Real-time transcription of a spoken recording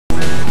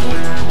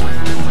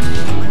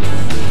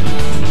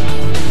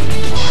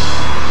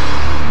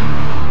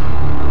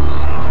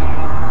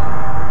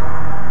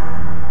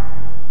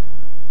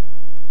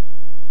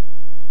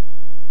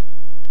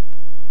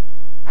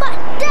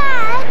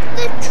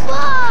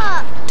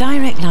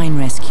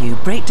You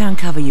breakdown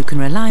cover you can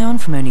rely on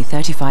from only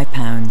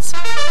 £35.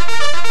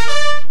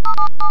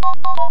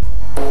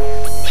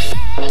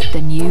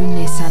 The new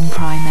Nissan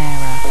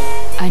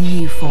Primera, a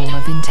new form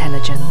of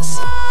intelligence.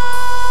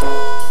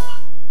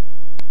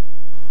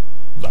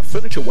 The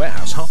Furniture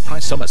Warehouse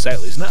half-price summer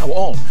sale is now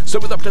on, so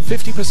with up to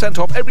 50%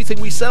 off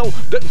everything we sell,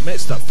 don't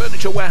miss the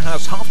Furniture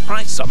Warehouse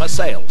half-price summer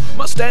sale.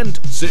 Must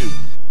end soon.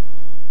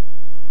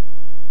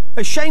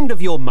 Ashamed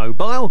of your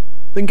mobile?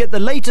 Then get the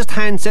latest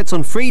handsets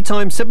on free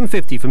time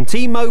 $7.50 from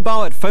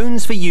T-Mobile at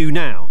Phones for You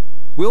now.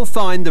 We'll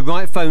find the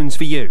right phones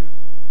for you.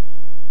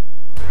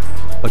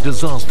 A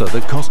disaster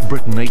that cost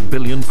Britain £8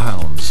 billion.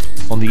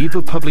 On the eve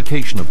of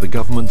publication of the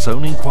government's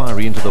own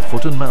inquiry into the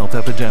foot and mouth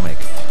epidemic,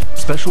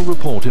 special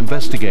report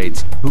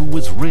investigates who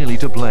was really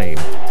to blame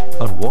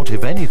and what,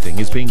 if anything,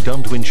 is being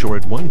done to ensure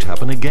it won't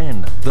happen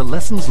again. The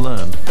lessons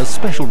learned, a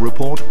special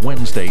report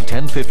Wednesday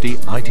 10:50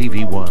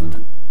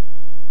 ITV1.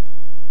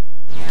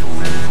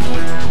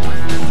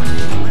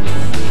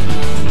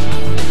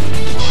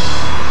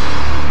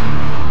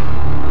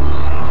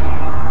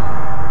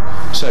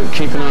 So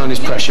keep an eye on his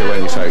pressure,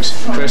 won't you,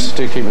 folks? Chris,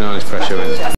 do keep an eye on his pressure, won't you?